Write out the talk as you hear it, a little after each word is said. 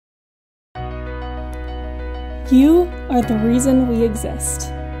You are the reason we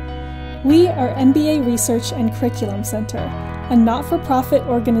exist. We are MBA Research and Curriculum Center, a not-for-profit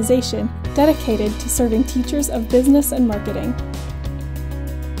organization dedicated to serving teachers of business and marketing.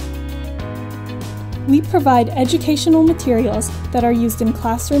 We provide educational materials that are used in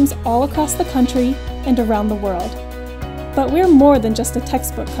classrooms all across the country and around the world. But we're more than just a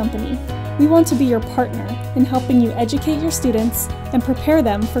textbook company. We want to be your partner in helping you educate your students and prepare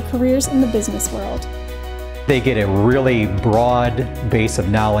them for careers in the business world. They get a really broad base of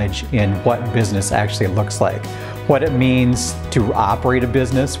knowledge in what business actually looks like, what it means to operate a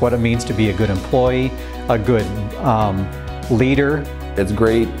business, what it means to be a good employee, a good leader. It's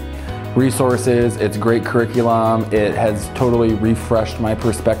great resources, it's great curriculum, it has totally refreshed my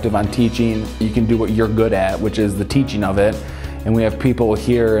perspective on teaching. You can do what you're good at, which is the teaching of it, and we have people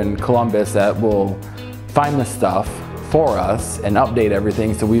here in Columbus that will find the stuff for us and update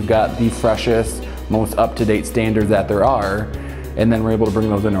everything, so we've got the freshest, most up-to-date standards that there are, and then we're able to bring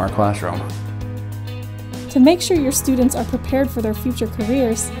those into our classroom. To make sure your students are prepared for their future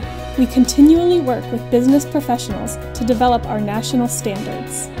careers, we continually work with business professionals to develop our national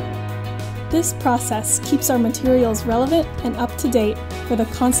standards. This process keeps our materials relevant and up-to-date for the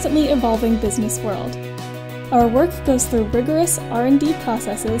constantly evolving business world. Our work goes through rigorous R&D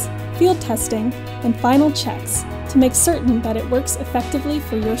processes, field testing, and final checks to make certain that it works effectively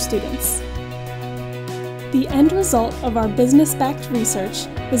for your students. The end result of our business-backed research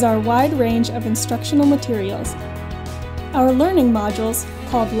is our wide range of instructional materials. Our learning modules,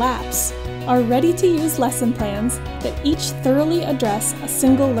 called LAPs, are ready-to-use lesson plans that each thoroughly address a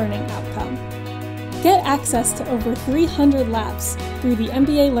single learning outcome. Get access to over 300 LAPs through the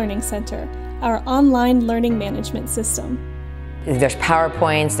MBA Learning Center, our online learning management system. There's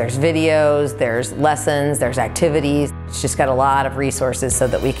PowerPoints, there's videos, there's lessons, there's activities. It's just got a lot of resources so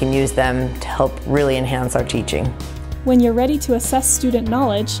that we can use them to help really enhance our teaching. When you're ready to assess student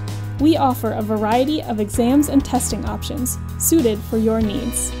knowledge, we offer a variety of exams and testing options suited for your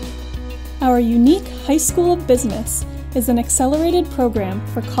needs. Our unique High School of Business is an accelerated program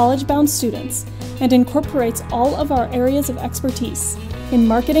for college-bound students and incorporates all of our areas of expertise in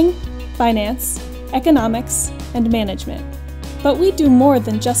marketing, finance, economics, and management. But we do more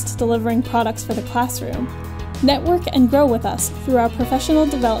than just delivering products for the classroom. Network and grow with us through our professional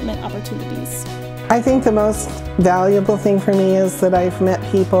development opportunities. I think the most valuable thing for me is that I've met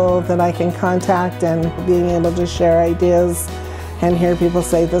people that I can contact, and being able to share ideas and hear people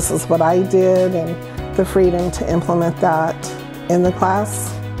say this is what I did, and the freedom to implement that in the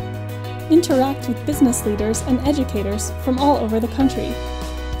class. Interact with business leaders and educators from all over the country.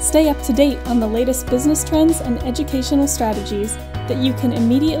 Stay up to date on the latest business trends and educational strategies that you can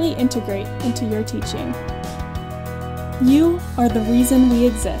immediately integrate into your teaching. You are the reason we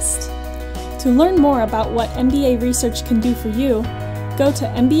exist. To learn more about what MBA Research can do for you, go to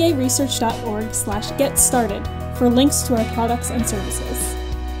mbaresearch.org/getstarted for links to our products and services.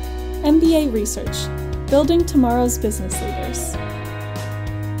 MBA Research, building tomorrow's business leaders.